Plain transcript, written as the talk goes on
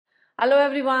Hello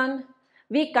everyone.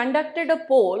 We conducted a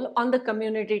poll on the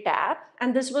community tab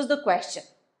and this was the question.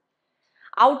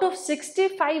 Out of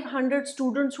 6,500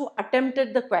 students who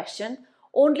attempted the question,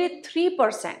 only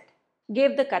 3%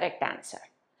 gave the correct answer.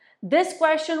 This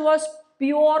question was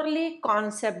purely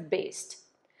concept based.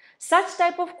 Such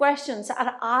type of questions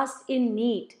are asked in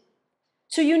NEET.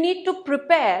 So you need to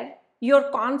prepare your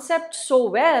concept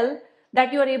so well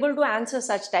that you are able to answer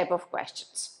such type of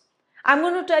questions. I'm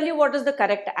going to tell you what is the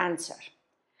correct answer.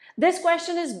 This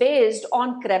question is based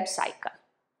on Kreb cycle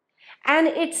and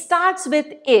it starts with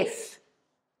if.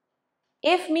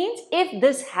 If means if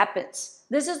this happens.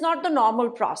 This is not the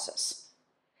normal process.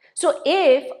 So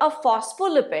if a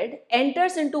phospholipid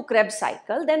enters into Kreb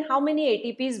cycle, then how many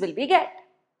ATPs will we get?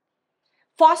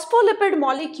 Phospholipid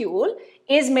molecule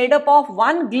is made up of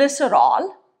one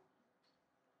glycerol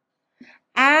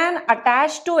and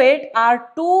attached to it are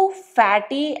two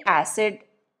fatty acid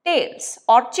tails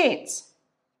or chains.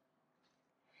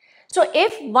 So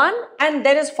if one, and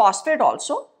there is phosphate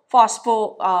also,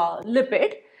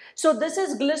 phospholipid. So this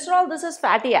is glycerol, this is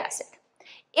fatty acid.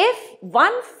 If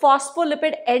one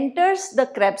phospholipid enters the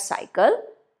Krebs cycle,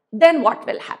 then what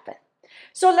will happen?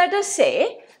 So let us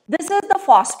say this is the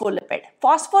phospholipid.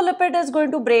 Phospholipid is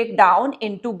going to break down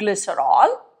into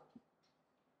glycerol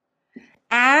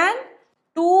and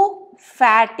two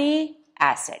fatty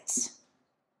acids.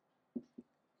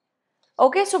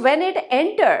 Okay, so when it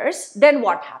enters, then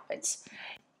what happens?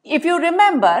 If you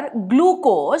remember,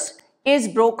 glucose is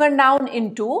broken down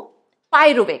into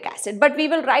pyruvic acid, but we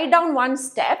will write down one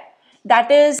step,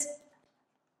 that is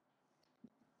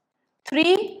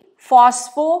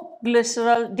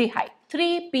 3-phosphoglyceraldehyde,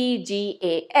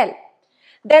 3-PGAL.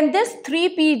 Then this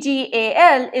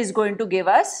 3-PGAL is going to give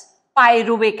us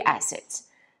pyruvic acids.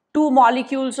 Two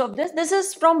molecules of this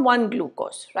is from one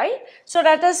glucose, right? So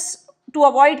let us, to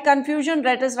avoid confusion,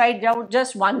 let us write down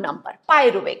just one number,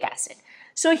 pyruvic acid.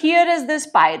 So here is this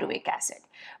pyruvic acid.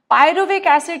 Pyruvic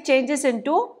acid changes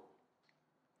into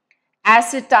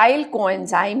acetyl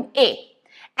coenzyme A.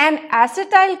 And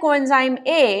acetyl coenzyme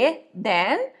A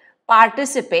then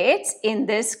participates in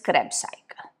this Krebs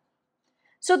cycle.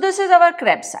 So this is our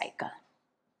Krebs cycle.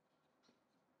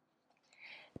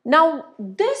 Now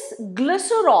this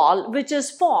glycerol which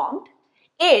is formed,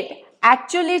 it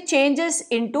actually changes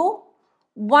into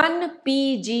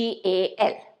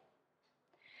 1-PGAL.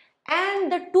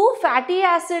 And the two fatty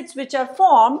acids which are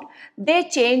formed, they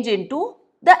change into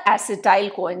the acetyl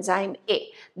coenzyme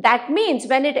A. That means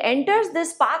when it enters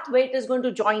this pathway, it is going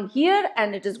to join here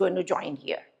and it is going to join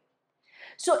here.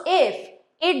 So if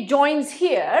it joins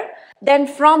here, then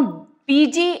from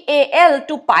PGAL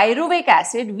to pyruvic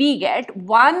acid, we get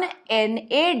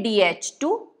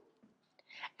 1NADH2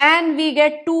 and we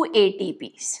get 2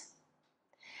 ATPs.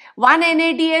 1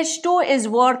 NADH2 is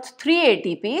worth 3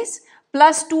 ATPs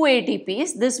plus 2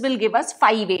 ATPs. This will give us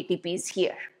 5 ATPs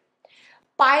here.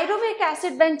 Pyruvic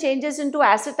acid then changes into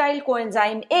acetyl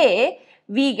coenzyme A,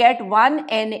 we get 1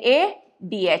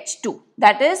 NADH2,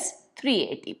 that is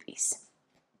 3 ATPs.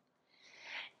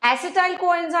 Acetyl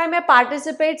coenzyme A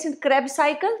participates in Krebs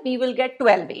cycle, we will get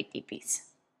 12 ATPs.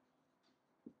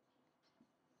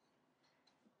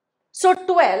 So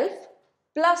 12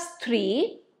 plus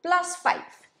 3 plus 5.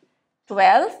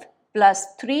 12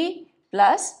 plus 3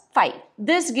 plus 5.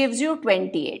 This gives you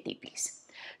 20 ATPs.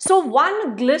 So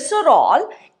one glycerol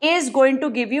is going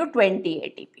to give you 20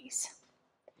 ATPs.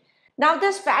 Now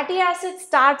this fatty acid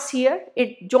starts here,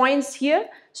 it joins here,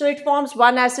 so it forms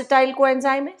one acetyl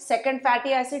coenzyme A, second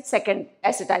fatty acid, second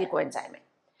acetyl coenzyme A.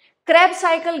 Krebs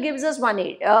cycle gives us one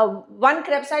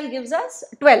Krebs cycle gives us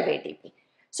 12 ATP.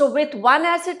 So with one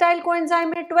acetyl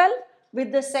coenzyme A 12,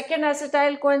 with the second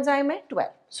acetyl coenzyme A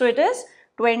 12. So it is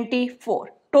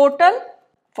 24. Total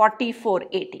 44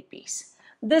 ATPs.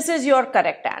 This is your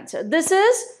correct answer. This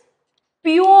is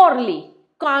purely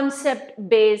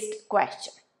concept-based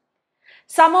question.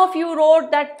 Some of you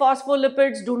wrote that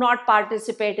phospholipids do not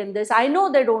participate in this. I know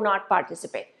they do not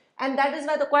participate. And that is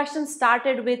why the question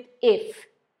started with if.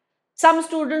 Some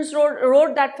students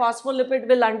wrote that phospholipid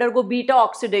will undergo beta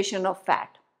oxidation of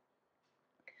fat.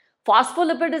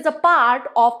 Phospholipid is a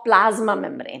part of plasma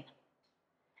membrane.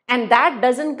 And that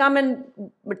doesn't come and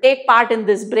take part in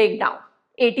this breakdown,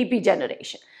 ATP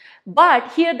generation.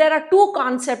 But here there are two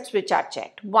concepts which are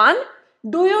checked. One,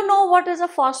 do you know what is a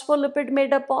phospholipid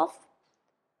made up of?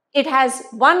 It has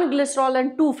one glycerol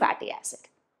and two fatty acid.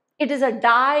 It is a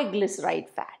diglyceride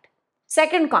fat.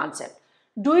 Second concept,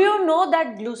 do you know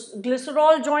that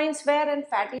glycerol joins where and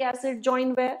fatty acid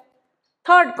join where?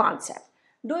 Third concept,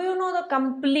 do you know the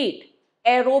complete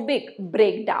aerobic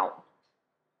breakdown?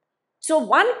 So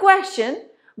one question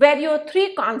where your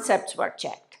 3 concepts were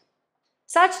checked.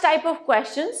 Such type of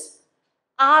questions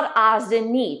are asked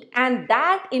in NEET, and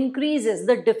that increases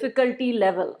the difficulty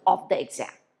level of the exam.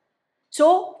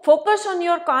 So focus on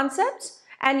your concepts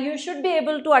and you should be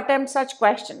able to attempt such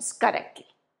questions correctly.